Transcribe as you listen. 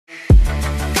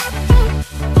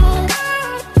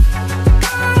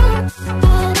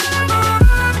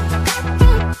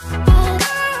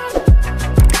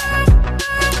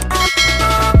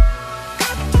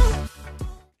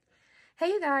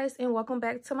welcome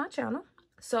back to my channel.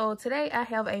 So today I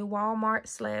have a Walmart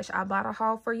 / Ibotta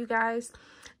haul for you guys.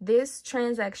 This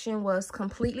transaction was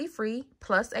completely free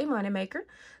plus a moneymaker.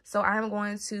 So I'm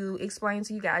going to explain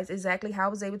to you guys exactly how I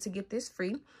was able to get this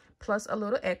free plus a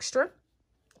little extra.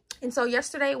 And so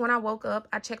yesterday when I woke up,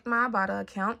 I checked my Ibotta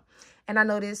account and I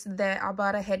noticed that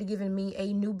Ibotta had given me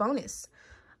a new bonus.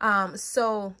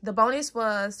 So the bonus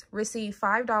was receive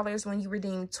 $5 when you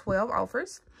redeem 12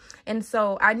 offers. And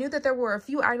so I knew that there were a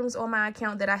few items on my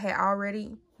account that I had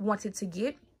already wanted to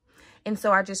get. And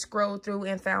so I just scrolled through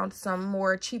and found some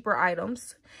more cheaper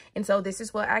items. And so this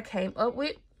is what I came up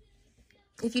with.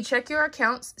 If you check your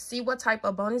accounts, see what type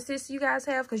of bonuses you guys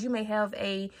have, because you may have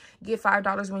a get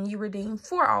 $5 when you redeem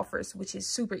 4 offers, which is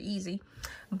super easy.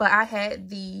 But I had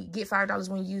the get $5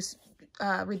 when you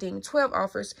redeem 12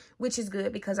 offers, which is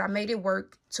good because I made it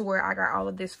work to where I got all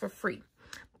of this for free.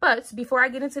 But before I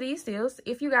get into these deals,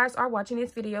 if you guys are watching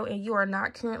this video and you are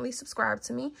not currently subscribed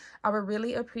to me, I would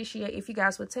really appreciate if you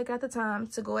guys would take out the time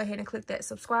to go ahead and click that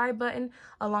subscribe button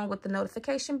along with the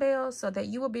notification bell so that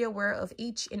you will be aware of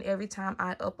each and every time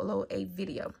I upload a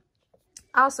video.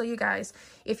 Also, you guys,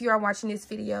 if you are watching this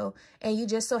video and you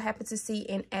just so happen to see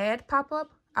an ad pop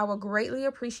up, I would greatly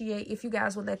appreciate if you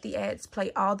guys would let the ads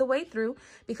play all the way through,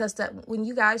 because when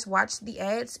you guys watch the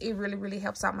ads, it really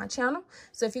helps out my channel.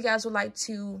 So if you guys would like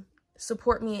to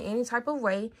support me in any type of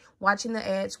way, watching the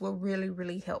ads will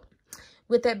really help.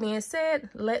 With that being said,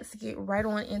 let's get right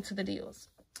on into the deals.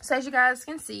 So as you guys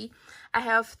can see, I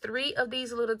have 3 of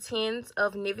these little tins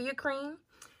of Nivea cream,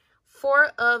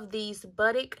 4 of these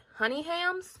Buttock honey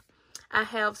hams. I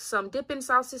have some dipping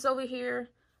sauces over here,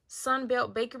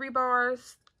 Sunbelt bakery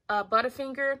bars,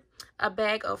 Butterfinger, a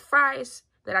bag of fries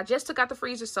that I just took out the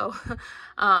freezer, so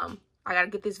I gotta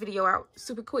get this video out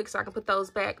super quick so I can put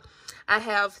those back. I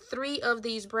have 3 of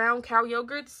these brown cow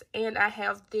yogurts, and I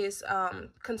have this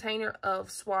container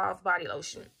of Suave body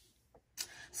lotion.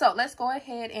 So let's go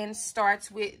ahead and start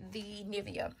with the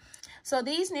Nivea. So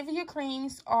these Nivea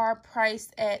creams are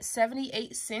priced at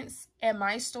 78 cents at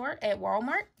my store at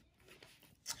Walmart.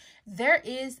 There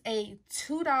is a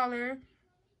 $2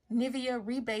 Nivea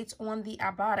rebate on the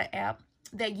Ibotta app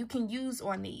that you can use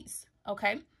on these,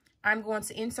 okay? I'm going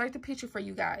to insert the picture for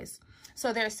you guys.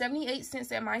 So there's 78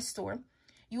 cents at my store.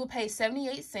 You will pay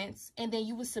 78 cents, and then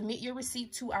you will submit your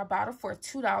receipt to Ibotta for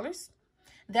 $2.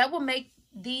 That will make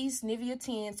these Nivea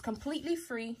tins completely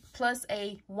free, plus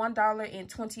a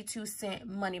 $1.22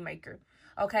 moneymaker,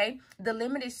 okay? The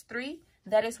limit is 3.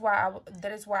 That is why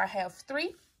I have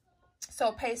 3.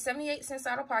 So pay 78 cents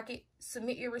out of pocket,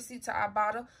 submit your receipt to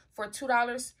Ibotta for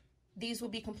 $2. These will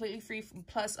be completely free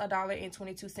plus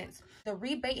 $1.22. The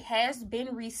rebate has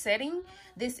been resetting.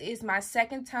 This is my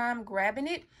 2nd time grabbing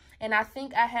it, and I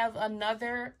think I have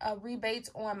another rebate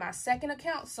on my 2nd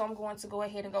account. So I'm going to go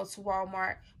ahead and go to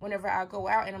Walmart whenever I go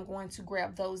out, and I'm going to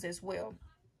grab those as well.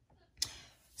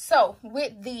 So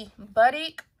with the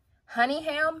Buttock honey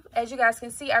ham, as you guys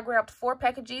can see, I grabbed 4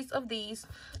 packages of these,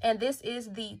 and this is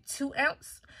the 2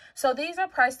 ounce. So these are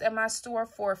priced at my store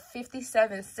for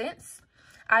 57 cents.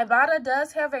 Ibotta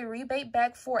does have a rebate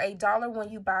back for $1 when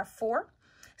you buy 4.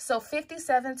 So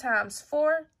 57 times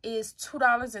 4 is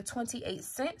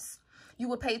 $2.28. You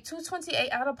will pay $2.28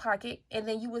 out of pocket, and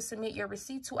then you will submit your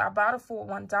receipt to Ibotta for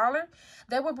 $1.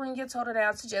 That will bring your total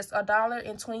down to just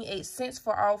 $1.28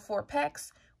 for all 4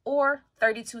 packs, or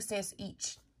 32 cents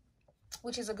each,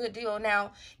 which is a good deal.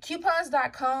 Now,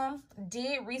 coupons.com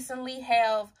did recently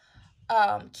have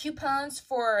coupons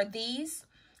for these,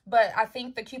 but I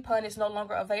think the coupon is no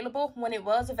longer available. When it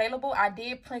was available, I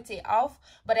did print it off,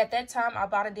 but at that time,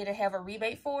 Ibotta didn't have a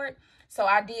rebate for it, so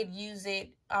I did use it.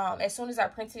 As soon as I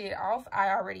printed it off, I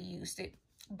already used it.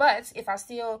 But if I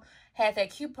still had that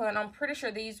coupon, I'm pretty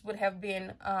sure these would have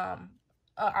been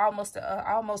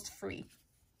almost free.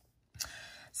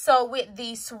 So with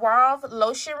the Suave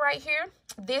lotion right here,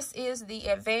 this is the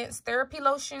Advanced Therapy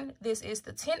Lotion. This is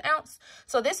the 10 ounce.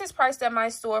 So this is priced at my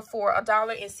store for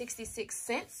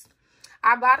 $1.66.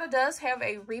 Ibotta does have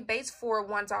a rebate for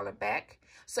 $1 back.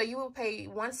 So you will pay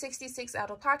 $1.66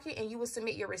 out of pocket, and you will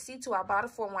submit your receipt to Ibotta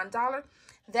for $1.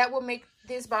 That will make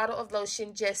this bottle of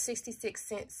lotion just 66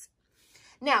 cents.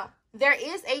 Now, there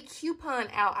is a coupon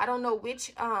out. I don't know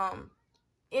which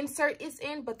insert is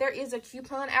in, but there is a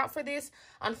coupon out for this.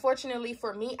 Unfortunately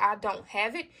for me, I don't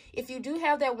have it. If you do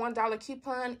have that $1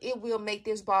 coupon, it will make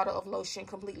this bottle of lotion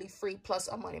completely free plus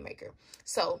a moneymaker.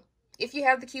 So if you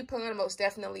have the coupon, most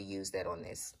definitely use that on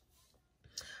this.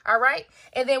 All right,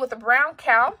 and then with the brown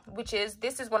cow,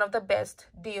 this is one of the best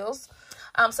deals.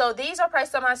 So these are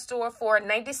priced at my store for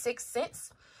 96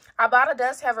 cents. Ibotta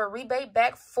does have a rebate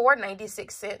back for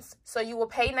 96 cents. So you will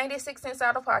pay 96 cents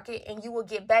out of pocket and you will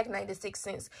get back 96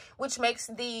 cents, which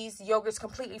makes these yogurts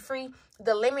completely free.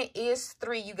 The limit is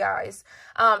 3, you guys.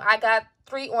 I got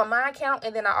 3 on my account,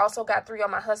 and then I also got 3 on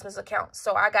my husband's account.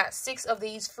 So I got 6 of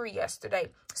these free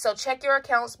yesterday. So check your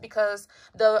accounts because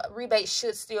the rebate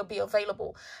should still be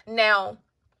available. Now,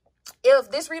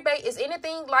 if this rebate is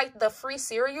anything like the free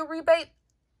cereal rebate,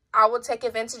 I will take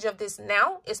advantage of this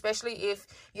now, especially if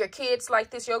your kids like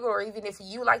this yogurt, or even if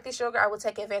you like this yogurt, I will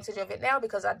take advantage of it now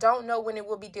because I don't know when it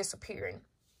will be disappearing.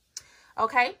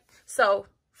 Okay, so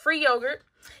free yogurt.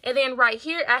 And then right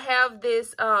here, I have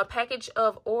this package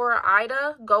of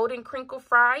Ida Golden Crinkle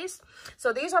Fries.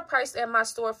 So these are priced at my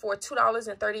store for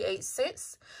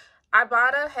 $2.38.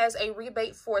 Ibotta has a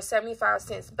rebate for 75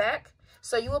 cents back.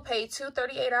 So you will pay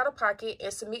 $2.38 out of pocket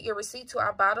and submit your receipt to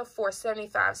Ibotta for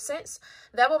 75 cents.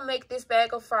 That will make this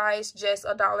bag of fries just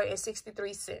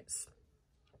 $1.63.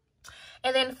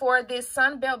 And then for this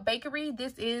Sunbelt Bakery,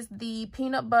 this is the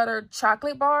peanut butter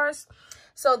chocolate bars.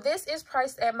 So this is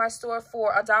priced at my store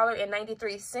for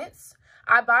 $1.93.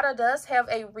 Ibotta does have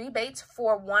a rebate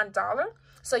for $1.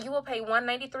 So you will pay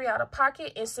 $1.93 out of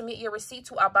pocket and submit your receipt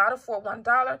to Ibotta for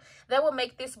 $1. That will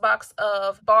make this box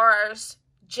of bars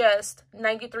just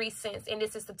 93 cents, and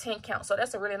this is the 10 count, so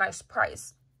that's a really nice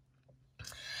price.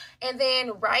 And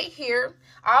then right here,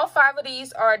 all 5 of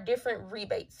these are different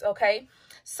rebates. Okay,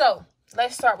 so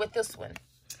let's start with this one.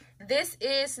 This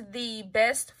is the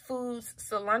Best Foods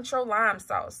cilantro lime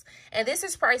sauce, and this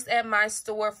is priced at my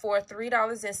store for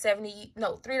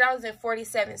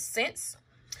 $3.47.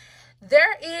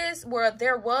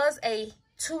 There was a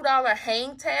 $2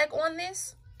 hang tag on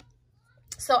this.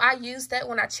 So I used that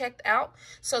when I checked out.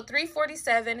 So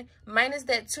 $3.47 minus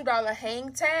that $2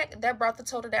 hang tag, that brought the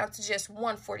total down to just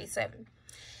 $1.47.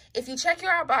 If you check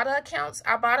your Ibotta accounts,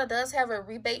 Ibotta does have a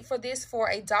rebate for this for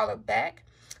 $1 back.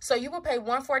 So you will pay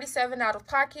 $1.47 out of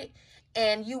pocket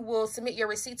and you will submit your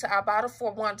receipt to Ibotta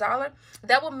for $1.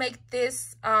 That will make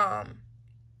this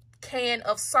can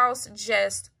of sauce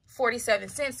just 47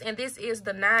 cents. And this is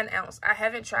the 9 ounce. I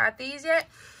haven't tried these yet.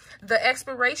 The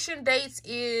expiration date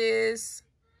is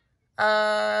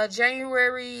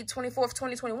January 24th,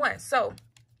 2021. So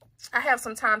I have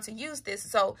some time to use this.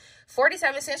 So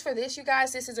 47 cents for this, you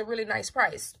guys. This is a really nice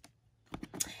price.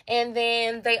 And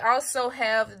then they also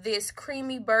have this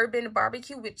creamy bourbon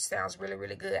barbecue, which sounds really,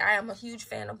 really good. I am a huge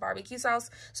fan of barbecue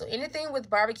sauce. So anything with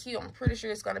barbecue, I'm pretty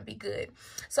sure it's going to be good.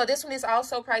 So this one is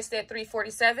also priced at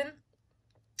 $3.47.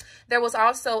 There was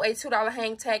also a $2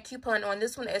 hang tag coupon on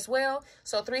this one as well.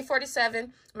 So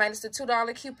 $3.47 minus the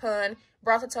 $2 coupon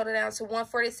brought the total down to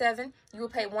 $1.47. You will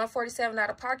pay $1.47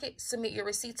 out of pocket. Submit your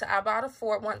receipt to Ibotta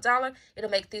for $1. It'll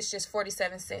make this just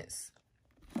 47 cents.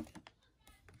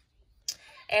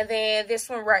 And then this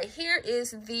one right here is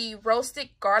the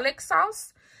roasted garlic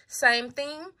sauce. Same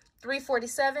thing,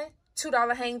 $3.47,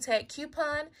 $2 hang tag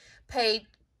coupon. Paid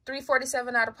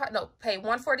 $3.47 out of pocket. No, pay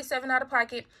 $1.47 out of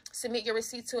pocket. Submit your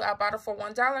receipt to Ibotta for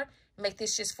 $1. Make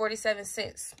this just 47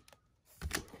 cents.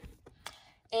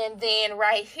 And then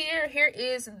right here, here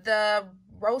is the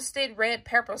roasted red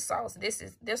pepper sauce.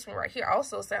 This one right here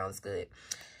also sounds good.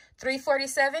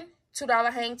 $3.47,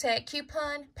 $2 hang tag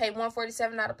coupon. Pay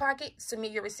 $1.47 out of pocket.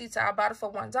 Submit your receipt to Ibotta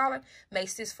for $1.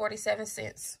 Makes this 47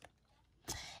 cents.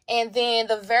 And then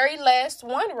the very last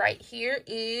one right here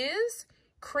is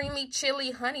creamy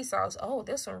chili honey sauce. Oh,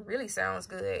 this one really sounds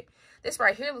good. This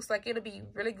right here looks like it'll be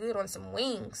really good on some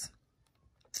wings.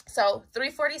 So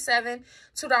 $3.47,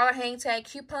 $2 hang tag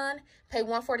coupon. Pay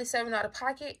 $1.47 out of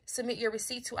pocket. Submit your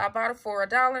receipt to Ibotta for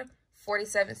 $1.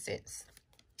 47 cents.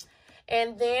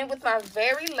 And then with my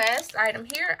very last item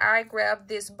here, I grabbed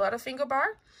this Butterfinger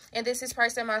bar. And this is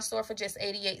priced at my store for just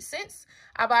 88 cents.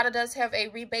 Ibotta does have a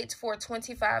rebate for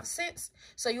 25 cents.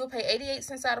 So you will pay 88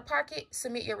 cents out of pocket.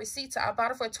 Submit your receipt to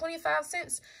Ibotta for 25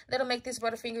 cents. That'll make this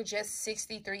Butterfinger just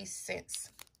 63 cents.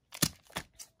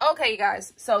 Okay, you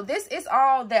guys. So this is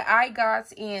all that I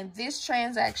got in this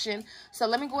transaction. So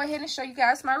let me go ahead and show you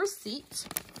guys my receipt.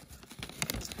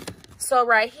 So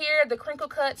right here, the crinkle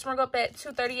cuts rung up at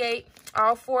 $2.38.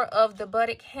 All 4 of the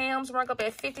buttock hams rung up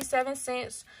at 57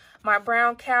 cents. My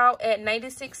brown cow at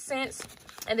 96 cents.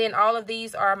 And then all of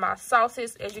these are my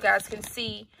sauces. As you guys can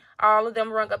see, all of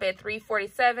them rung up at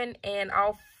 $3.47. And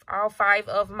all 5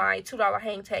 of my $2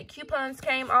 hang tag coupons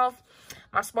came off.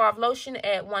 My Suave lotion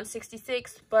at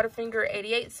 $1.66. Butterfinger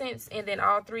 88 cents. And then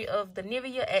all 3 of the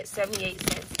Nivea at 78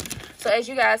 cents. So as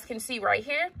you guys can see right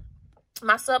here,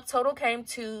 my subtotal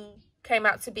came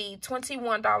out to be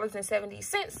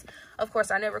 $21.70. Of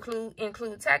course, I never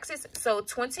include taxes. So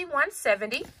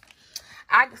 $21.70.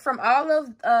 From all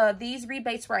of these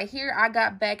rebates right here, I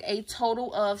got back a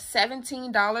total of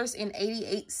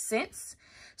 $17.88.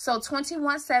 So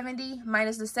 $21.70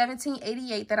 minus the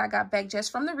 $17.88 that I got back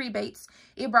just from the rebates,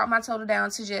 it brought my total down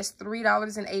to just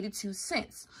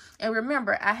 $3.82. And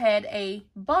remember, I had a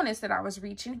bonus that I was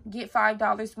reaching. Get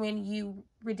 $5 when you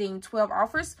redeem 12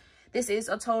 offers. This is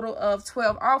a total of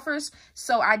 12 offers.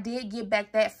 So I did get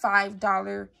back that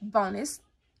 $5 bonus.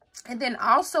 And then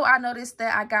also I noticed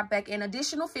that I got back an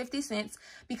additional 50 cents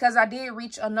because I did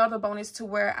reach another bonus to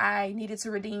where I needed to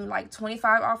redeem like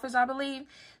 25 offers, I believe.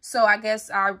 So I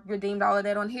guess I redeemed all of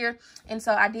that on here. And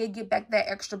so I did get back that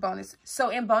extra bonus. So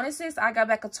in bonuses, I got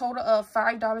back a total of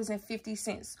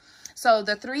 $5.50. So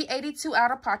the $3.82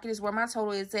 out of pocket is where my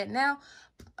total is at now.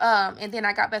 And then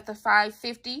I got back the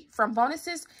 $5.50 from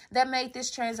bonuses. That made this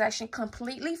transaction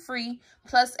completely free,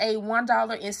 plus a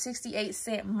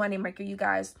 $1.68 moneymaker, you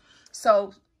guys.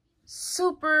 So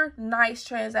super nice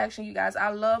transaction, you guys. I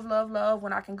love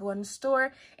when I can go in the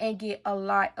store and get a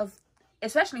lot of,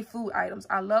 especially food items.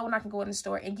 I love when I can go in the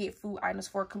store and get food items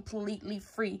for completely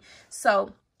free.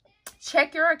 So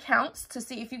check your accounts to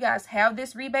see if you guys have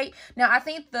this rebate. Now, I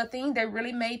think the thing that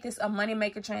really made this a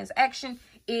moneymaker transaction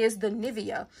is the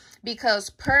Nivea,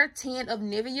 because per 10 of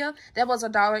Nivea, that was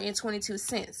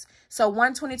 $1.22. So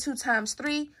 122 times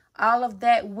 3, all of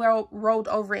that rolled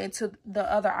over into the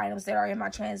other items that are in my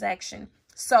transaction.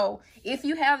 So if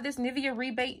you have this Nivea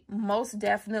rebate, most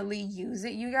definitely use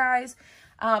it, you guys,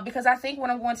 because I think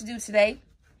what I'm going to do today,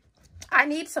 I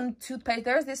need some toothpaste.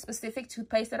 There's this specific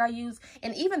toothpaste that I use.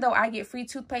 And even though I get free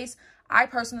toothpaste, I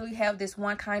personally have this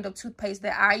one kind of toothpaste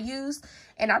that I use.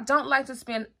 And I don't like to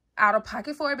spend out of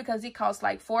pocket for it because it costs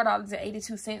like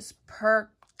 $4.82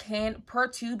 per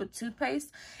tube of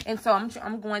toothpaste. And so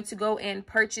I'm going to go and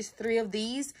purchase 3 of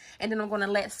these. And then I'm going to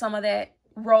let some of that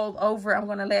roll over. I'm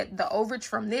going to let the overage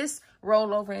from this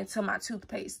roll over into my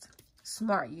toothpaste.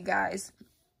 Smart, you guys.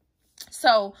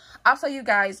 So also, you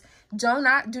guys, do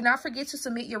not forget to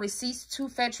submit your receipts to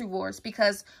Fetch Rewards,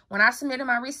 because when I submitted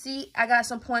my receipt, I got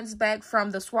some points back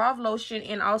from the Suave lotion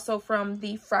and also from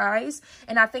the fries,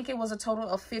 and I think it was a total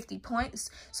of 50 points.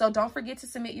 So don't forget to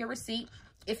submit your receipt.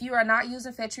 If you are not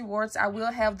using Fetch Rewards, I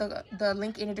will have the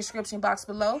link in the description box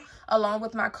below, along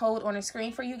with my code on the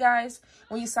screen for you guys.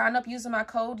 When you sign up using my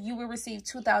code, you will receive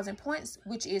 2,000 points,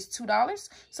 which is $2.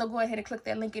 So go ahead and click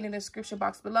that link in the description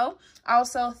box below.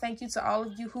 Also, thank you to all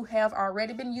of you who have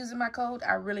already been using my code.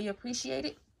 I really appreciate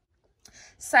it.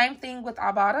 Same thing with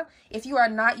Ibotta. If you are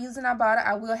not using Ibotta,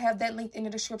 I will have that link in the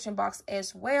description box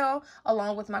as well,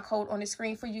 along with my code on the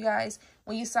screen for you guys.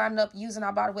 When you sign up using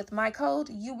Ibotta with my code,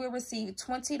 you will receive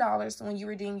 $20 when you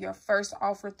redeem your first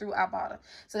offer through Ibotta.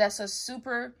 So that's a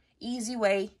super easy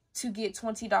way to get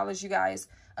 $20, you guys.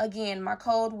 Again, my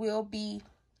code will be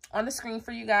on the screen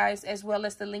for you guys, as well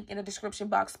as the link in the description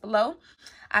box below.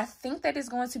 I think that is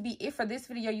going to be it for this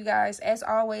video, you guys. As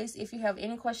always, if you have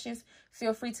any questions,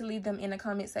 feel free to leave them in the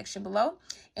comment section below.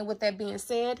 And with that being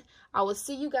said, I will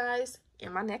see you guys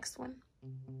in my next one.